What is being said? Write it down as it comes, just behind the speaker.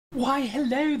Why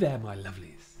hello there my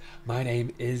lovelies, my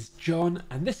name is John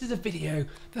and this is a video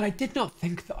that I did not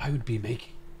think that I would be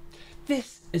making.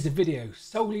 This is a video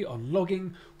solely on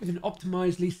logging with an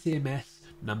Optimizely CMS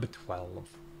number 12.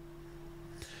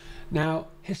 Now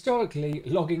historically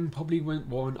logging probably won't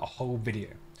warrant a whole video.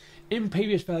 In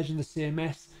previous versions of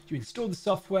CMS you install the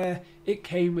software, it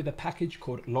came with a package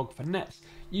called log4net.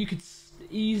 You could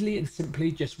easily and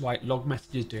simply just write log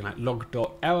messages doing like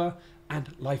log.error and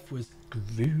life was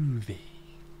groovy.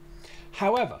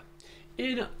 However,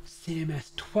 in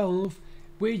CMS 12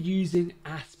 we're using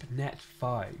ASP.NET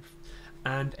 5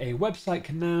 and a website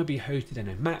can now be hosted in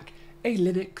a Mac, a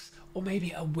Linux or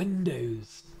maybe a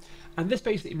Windows. And this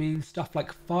basically means stuff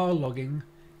like file logging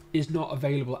is not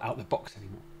available out the box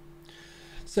anymore.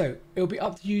 So it'll be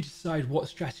up to you to decide what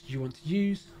strategy you want to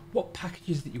use, what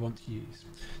packages that you want to use.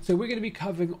 So we're going to be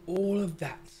covering all of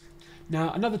that.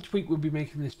 Now another tweak we'll be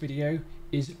making in this video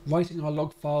is writing our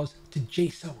log files to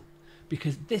Json,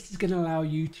 because this is going to allow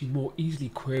you to more easily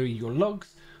query your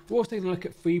logs. We're also going to look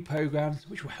at free programs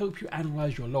which will help you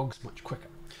analyze your logs much quicker.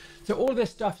 So all of this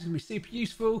stuff is going to be super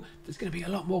useful. There's going to be a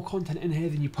lot more content in here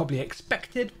than you probably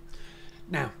expected.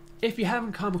 Now, if you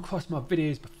haven't come across my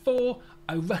videos before,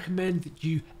 I recommend that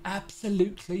you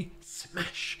absolutely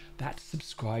smash that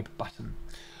subscribe button.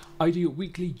 I do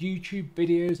weekly YouTube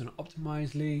videos on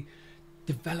Optimizely,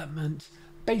 development.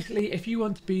 Basically, if you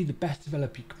want to be the best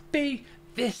developer you can be,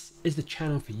 this is the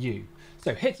channel for you.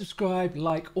 So hit subscribe,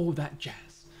 like, all that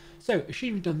jazz. So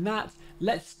assuming you've done that,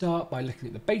 let's start by looking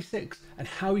at the basics and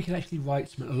how we can actually write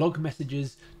some log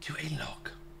messages to a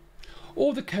log.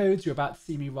 All the codes you're about to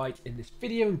see me write in this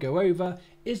video and go over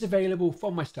is available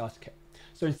from my starter kit.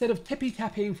 So instead of tippy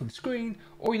tapping from screen,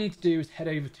 all you need to do is head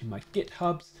over to my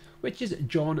GitHubs, which is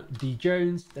John D.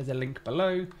 Jones. There's a link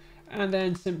below, and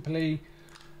then simply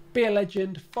be a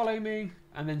legend, follow me,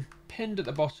 and then pinned at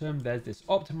the bottom there's this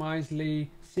Optimizely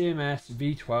CMS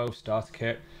V12 starter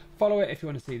kit. Follow it if you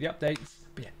want to see the updates,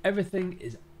 but yeah, everything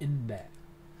is in there.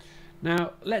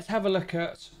 Now let's have a look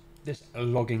at this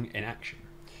logging in action.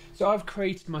 So I've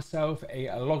created myself a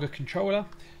logger controller.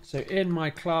 So in my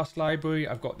class library,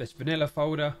 I've got this vanilla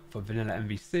folder for vanilla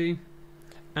MVC,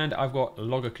 and I've got a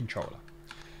logger controller.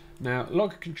 Now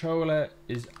logger controller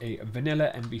is a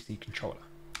vanilla MVC controller.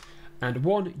 And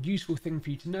one useful thing for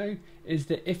you to know is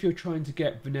that if you're trying to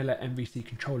get vanilla MVC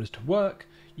controllers to work,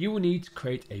 you will need to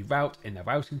create a route in the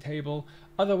routing table.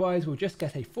 Otherwise we'll just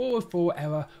get a 404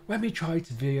 error when we try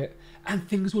to view it and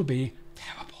things will be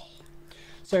terrible.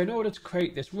 So in order to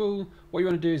create this rule, what you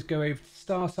want to do is go over to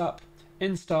Startup,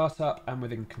 in Startup and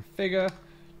within Configure,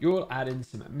 you'll add in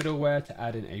some middleware to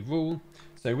add in a rule.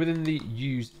 So within the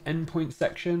Use Endpoint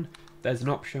section, there's an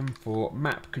option for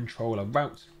Map Controller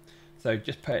Route. So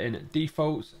just put in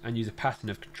defaults and use a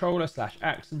pattern of controller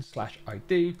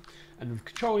 /action/ID, and the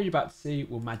controller you're about to see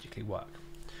will magically work.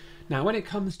 Now when it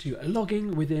comes to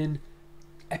logging within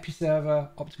Episerver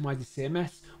Optimizely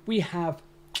CMS, we have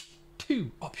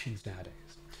two options nowadays.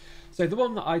 So the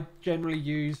one that I generally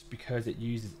use because it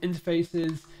uses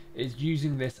interfaces is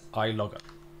using this iLogger.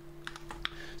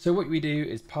 So what we do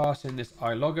is pass in this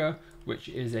iLogger, which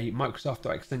is a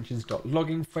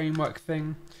Microsoft.extensions.logging framework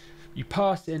thing. You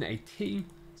pass in a T,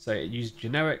 so it uses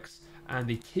generics, and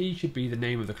the T should be the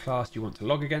name of the class you want to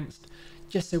log against,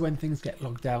 just so when things get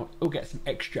logged out, it'll get some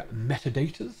extra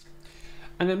metadatas.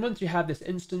 And then once you have this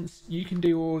instance, you can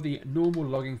do all the normal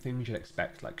logging things you'd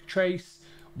expect, like trace,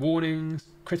 warnings,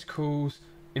 criticals,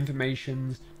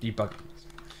 informations, debuggings.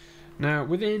 Now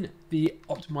within the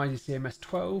Optimizely CMS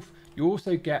 12, you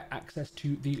also get access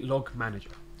to the log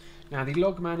manager. Now the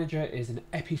log manager is an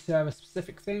Episerver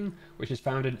specific thing, which is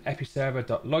found in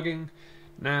episerver.logging.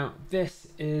 Now this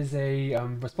is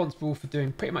responsible for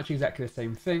doing pretty much exactly the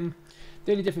same thing.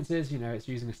 The only difference is, it's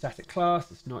using a static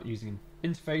class, it's not using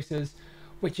interfaces,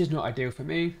 which is not ideal for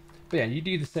me. But yeah, you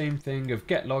do the same thing of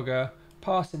get logger,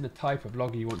 pass in the type of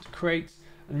logger you want to create,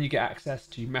 and then you get access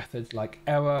to methods like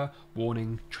error,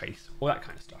 warning, trace, all that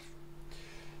kind of stuff.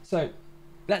 So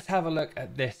let's have a look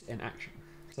at this in action.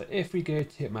 So if we go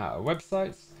to my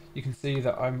websites, you can see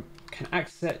that I can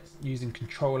access it using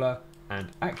controller and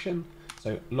action,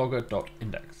 so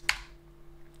logger.index.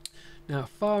 Now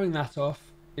firing that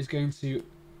off is going to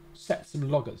set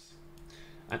some loggers.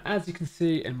 And as you can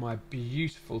see in my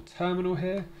beautiful terminal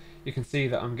here, you can see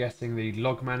that I'm getting the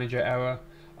log manager error,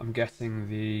 I'm getting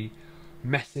the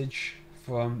message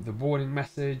from the warning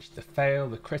message, the fail,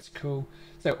 the critical.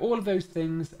 So all of those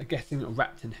things are getting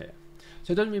wrapped in here.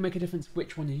 So it doesn't really make a difference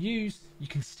which one you use, you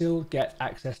can still get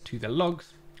access to the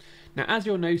logs. Now as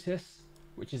you'll notice,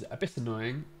 which is a bit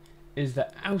annoying, is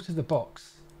that out of the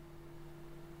box,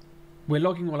 we're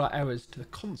logging all our errors to the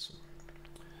console.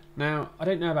 Now, I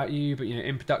don't know about you, but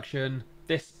in production,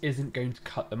 this isn't going to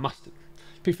cut the mustard.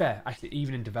 To be fair, actually,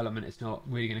 even in development, it's not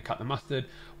really going to cut the mustard.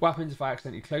 What happens if I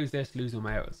accidentally close this, lose all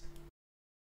my errors?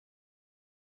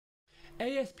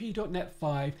 ASP.NET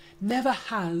 5 never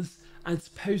has and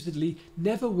supposedly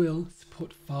never will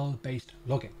support file-based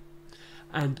logging.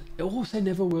 And it also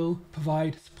never will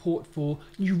provide support for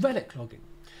New Relic logging.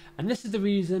 And this is the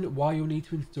reason why you'll need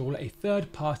to install a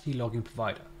third-party logging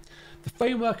provider. The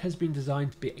framework has been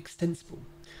designed to be extensible.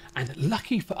 And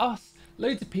lucky for us,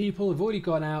 loads of people have already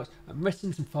gone out and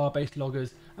written some file-based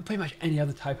loggers and pretty much any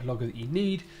other type of logger that you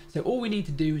need. So all we need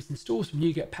to do is install some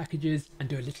NuGet packages and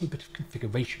do a little bit of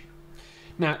configuration.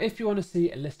 Now, if you want to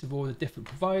see a list of all the different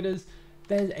providers,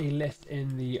 there's a list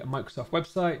in the Microsoft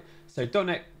website. So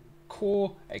 .NET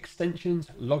Core Extensions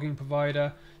Logging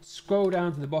Provider. Scroll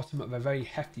down to the bottom of a very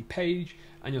hefty page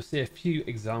and you'll see a few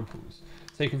examples.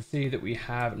 So you can see that we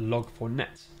have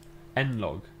Log4Net,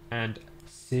 Nlog and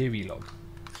Serilog.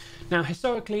 Now,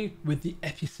 historically, with the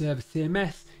Episerver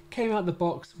CMS, came out the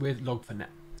box with Log4Net.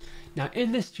 Now,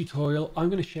 in this tutorial, I'm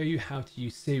going to show you how to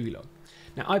use Serilog.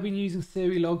 Now, I've been using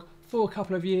Serilog for a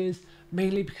couple of years,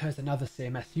 mainly because another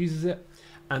CMS uses it,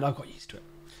 and I've got used to it.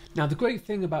 Now, the great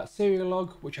thing about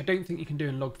Serilog, which I don't think you can do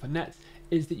in Log4Net,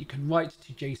 is that you can write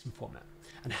to JSON format.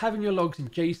 And having your logs in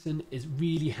JSON is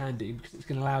really handy because it's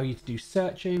going to allow you to do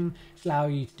searching, it's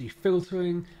allowing you to do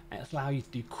filtering, and it's allowing you to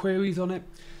do queries on it.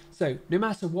 So no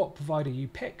matter what provider you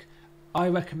pick, I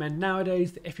recommend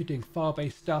nowadays that if you're doing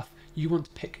file-based stuff, you want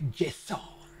to pick Json.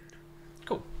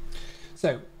 Cool.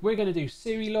 So we're going to do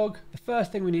Serilog. The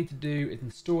first thing we need to do is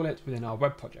install it within our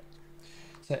web project.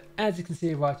 So as you can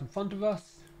see right in front of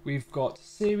us, we've got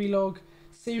Serilog,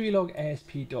 Serilog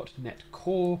ASP.NET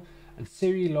Core, and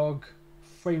Serilog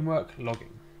Framework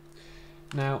Logging.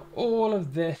 Now, all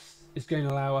of this is going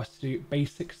to allow us to do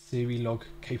basic Serilog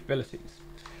capabilities.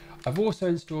 I've also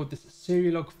installed this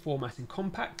Serilog formatting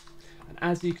compact, and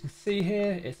as you can see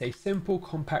here, it's a simple,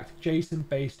 compact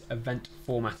JSON-based event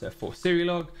formatter for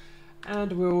Serilog,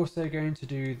 and we're also going to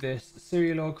do this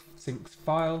Serilog syncs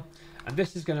file, and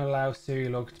this is going to allow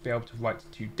Serilog to be able to write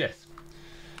to disk.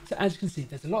 So as you can see,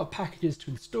 there's a lot of packages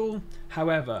to install.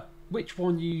 However, which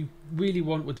one you really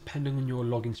want will depend on your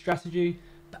logging strategy,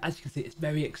 but as you can see, it's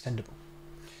very extendable.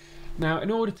 Now,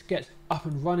 in order to get up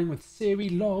and running with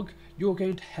Serilog, you're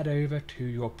going to head over to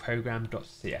your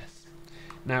program.cs.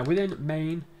 Now, within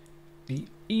main, the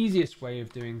easiest way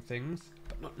of doing things,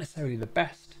 but not necessarily the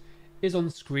best, is on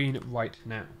screen right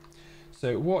now.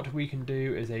 So what we can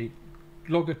do is a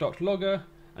logger.logger,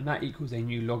 and that equals a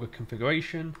new logger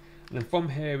configuration. And then from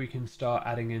here, we can start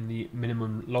adding in the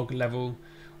minimum log level.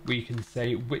 We can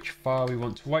say which file we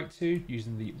want to write to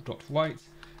using the .write,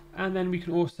 and then we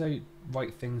can also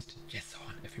write things to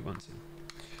Json if we want to.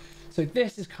 So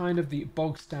this is kind of the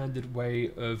bog standard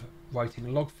way of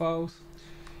writing log files.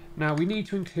 Now we need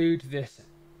to include this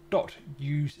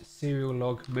 .use serial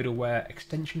log middleware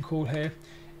extension call here.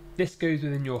 This goes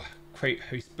within your create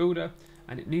host builder,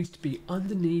 and it needs to be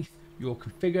underneath your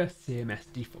configure CMS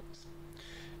defaults.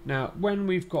 Now, when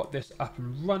we've got this up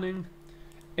and running,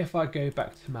 if I go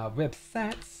back to my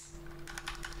websites,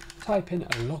 type in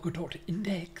a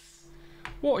logger.index,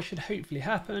 what should hopefully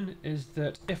happen is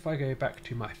that if I go back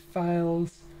to my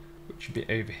files, which should be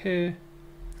over here,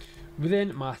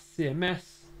 within my CMS,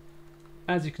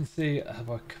 as you can see, I've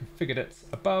configured it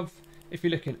above. If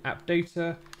you look in app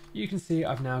data, you can see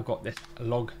I've now got this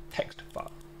log text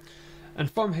file. And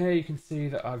from here, you can see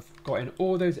that I've got in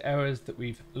all those errors that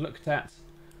we've looked at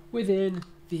within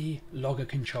the logger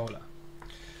controller.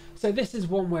 So this is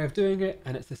one way of doing it,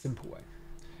 and it's a simple way.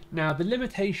 Now, the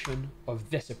limitation of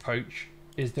this approach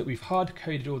is that we've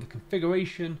hard-coded all the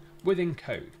configuration within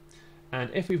code.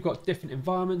 And if we've got different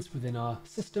environments within our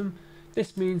system,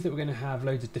 this means that we're going to have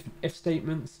loads of different if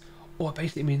statements, or it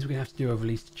basically means we're going to have to do a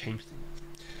release to change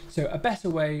things. So a better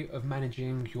way of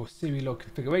managing your Serilog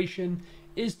configuration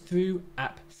is through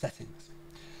app settings.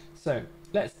 So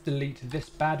let's delete this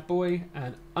bad boy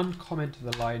and uncomment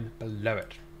the line below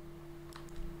it.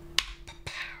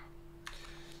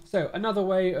 So another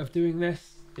way of doing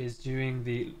this is doing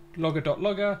the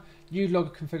logger.logger, new logger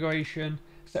configuration,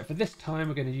 except for this time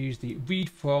we're going to use the read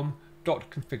from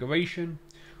 .configuration.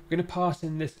 We're going to pass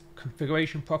in this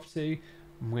configuration property,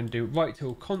 and we're going to do write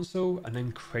to console and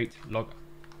then create logger.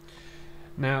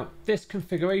 Now, this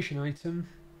configuration item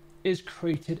is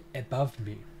created above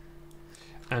me.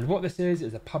 And what this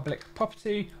is a public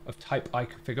property of type I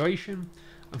configuration.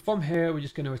 And from here, we're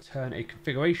just going to return a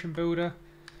configuration builder.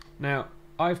 Now,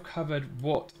 I've covered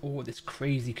what all this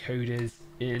crazy code is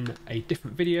in a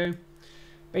different video.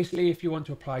 Basically, if you want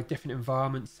to apply different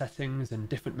environment settings and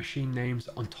different machine names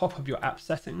on top of your app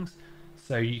settings,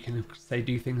 so you can say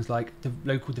do things like the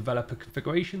local developer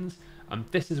configurations,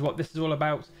 this is what this is all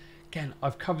about. Again,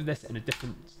 I've covered this in a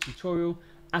different tutorial.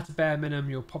 At a bare minimum,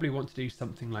 you'll probably want to do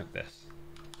something like this.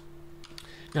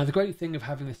 Now, the great thing of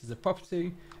having this as a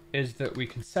property is that we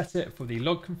can set it for the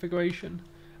log configuration,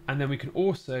 and then we can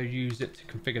also use it to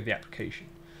configure the application.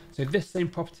 So this same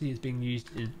property is being used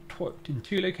in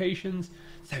two locations,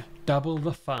 so double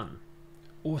the fun,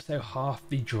 also half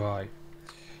the dry.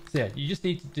 So yeah, you just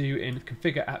need to do in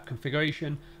configure app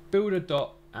configuration,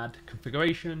 builder.add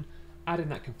configuration, add in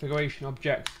that configuration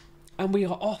object, and we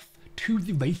are off to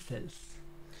the races.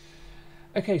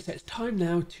 Okay, so it's time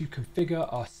now to configure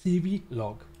our CV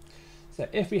log. So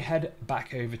if we head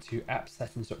back over to app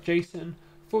settings.json,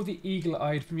 for the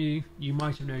eagle-eyed from you, you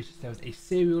might have noticed there was a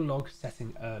serial log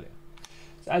setting earlier.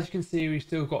 So as you can see, we've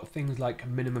still got things like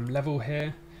minimum level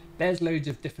here. There's loads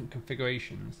of different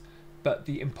configurations, but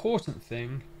the important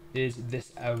thing is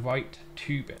this write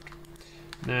to bit.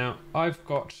 Now I've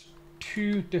got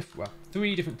three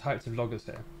different types of loggers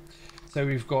here. So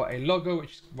we've got a logger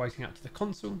which is writing out to the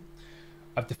console.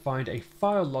 I've defined a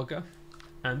file logger,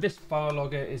 and this file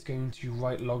logger is going to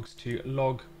write logs to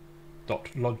log.log.text.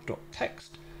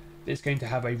 It's going to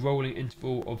have a rolling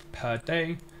interval of per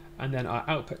day, and then our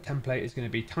output template is going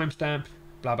to be timestamp,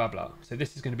 blah blah blah. So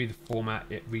this is going to be the format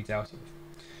it reads out of.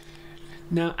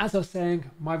 Now, as I was saying,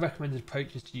 my recommended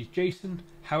approach is to use JSON.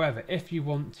 However, if you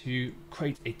want to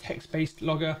create a text-based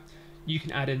logger, you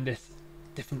can add in this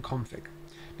different config.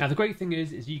 Now, the great thing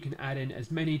is you can add in as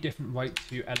many different write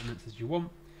to elements as you want.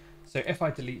 So if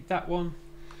I delete that one,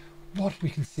 what we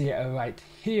can see right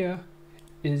here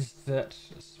is that,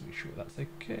 let's make sure that's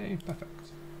okay,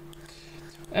 perfect.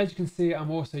 As you can see, I'm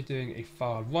also doing a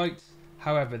file write.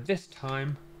 However, this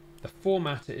time the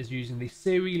formatter is using the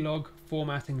serilog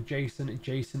formatting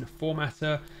JSON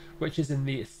formatter, which is in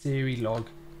the serilog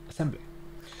assembly.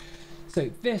 So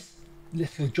this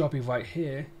little jobby right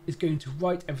here is going to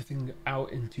write everything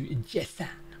out into Json.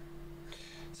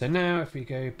 So now if we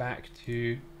go back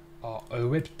to our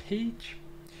web page,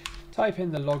 type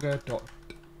in the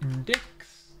logger.index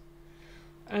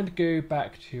and go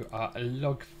back to our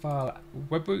log file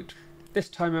web root. This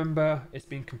time, remember, it's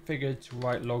been configured to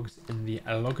write logs in the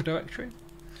logger directory.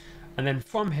 And then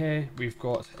from here, we've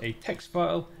got a text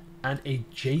file and a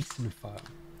JSON file.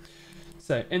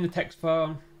 So in the text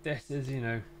file, this is,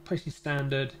 pretty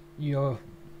standard. You've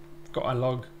got a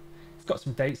log, it's got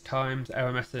some dates, times,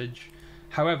 error message.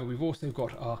 However, we've also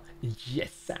got our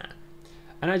JSON.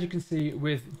 And as you can see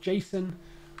with JSON,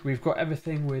 we've got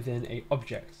everything within an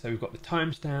object. So we've got the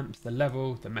timestamps, the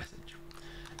level, the message.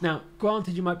 Now,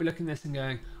 granted, you might be looking at this and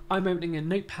going, I'm opening a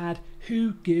notepad,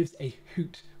 who gives a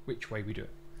hoot which way we do it?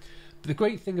 But the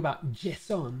great thing about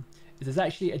Json is there's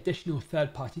actually additional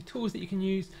third-party tools that you can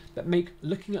use that make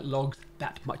looking at logs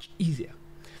that much easier.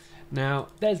 Now,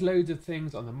 there's loads of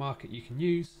things on the market you can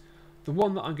use. The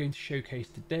one that I'm going to showcase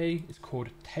today is called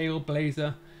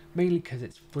Tailblazer, mainly because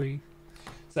it's free.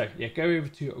 So yeah, go over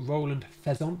to Roland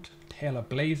Pheasant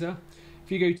Tailblazer.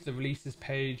 If you go to the releases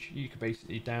page, you can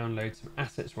basically download some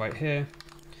assets right here,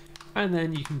 and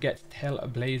then you can get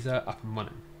Tailblazer up and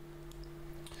running.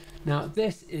 Now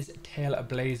this is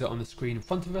Tailblazer on the screen in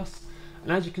front of us,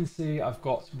 and as you can see, I've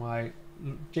got my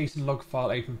JSON log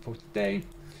file open for today,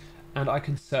 and I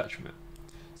can search from it.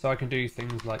 So I can do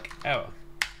things like error.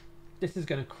 This is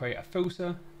going to create a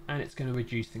filter, and it's going to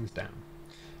reduce things down.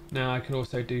 Now I can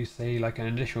also do, say, like an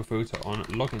additional filter on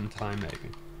login time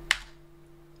maybe.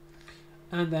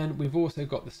 And then we've also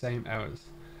got the same errors.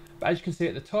 But as you can see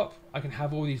at the top, I can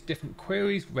have all these different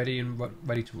queries ready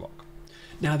to rock.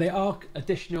 Now there are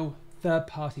additional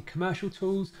third-party commercial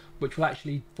tools which will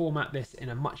actually format this in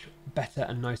a much better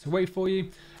and nicer way for you.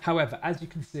 However, as you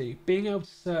can see, being able to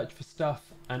search for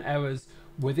stuff and errors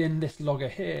within this logger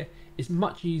here is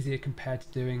much easier compared to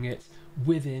doing it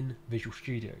within Visual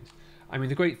Studios. I mean,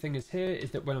 the great thing is here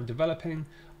is that when I'm developing,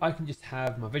 I can just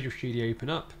have my Visual Studio open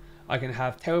up, I can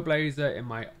have Tailblazer in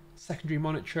my secondary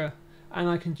monitor, and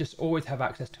I can just always have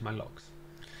access to my logs.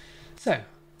 So,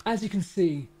 as you can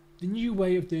see, the new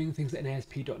way of doing things in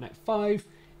ASP.NET 5,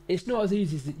 it's not as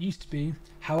easy as it used to be.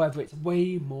 However, it's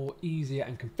way more easier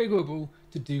and configurable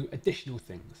to do additional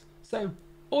things. So,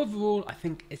 overall, I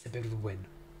think it's a bit of a win.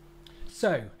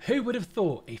 So, who would have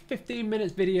thought a 15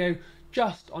 minutes video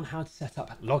just on how to set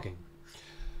up logging?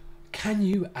 Can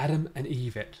you Adam and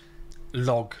Eve it?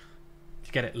 Log.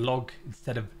 To get it, log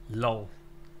instead of lol.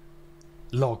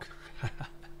 Log.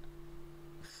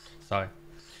 Sorry.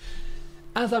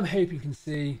 As I'm hoping you can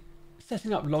see,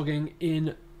 setting up logging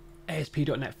in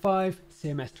ASP.NET 5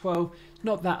 CMS 12. It's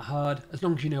not that hard as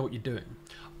long as you know what you're doing.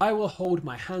 I will hold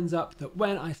my hands up that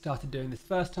when I started doing this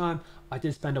first time, I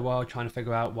did spend a while trying to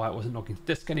figure out why it wasn't logging to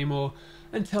disk anymore,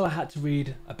 until I had to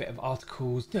read a bit of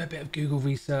articles, do a bit of Google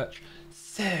research.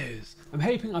 So I'm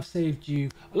hoping I've saved you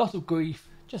a lot of grief.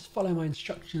 Just follow my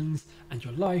instructions and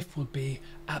your life will be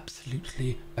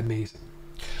absolutely amazing.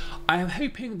 I am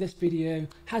hoping this video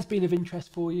has been of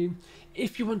interest for you.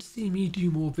 If you want to see me do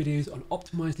more videos on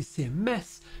Optimizely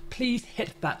CMS, please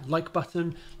hit that like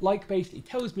button. Like basically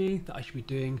tells me that I should be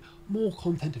doing more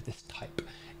content of this type.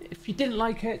 If you didn't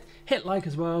like it, hit like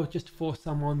as well, just to force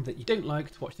someone that you don't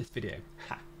like to watch this video.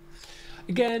 Ha.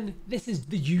 Again, this is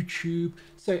the YouTube,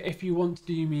 so if you want to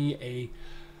do me a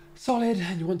solid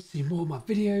and you want to see more of my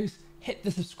videos, hit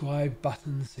the subscribe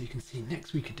button so you can see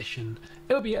next week's edition.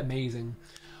 It'll be amazing.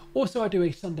 Also, I do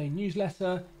a Sunday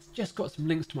newsletter. It's just got some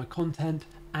links to my content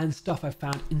and stuff I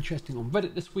found interesting on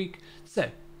Reddit this week. So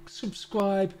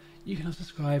subscribe, you can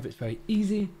unsubscribe, it's very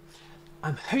easy.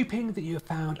 I'm hoping that you have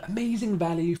found amazing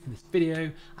value from this video,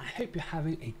 and I hope you're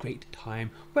having a great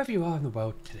time wherever you are in the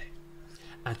world today.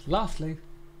 And lastly,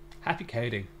 happy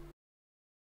coding.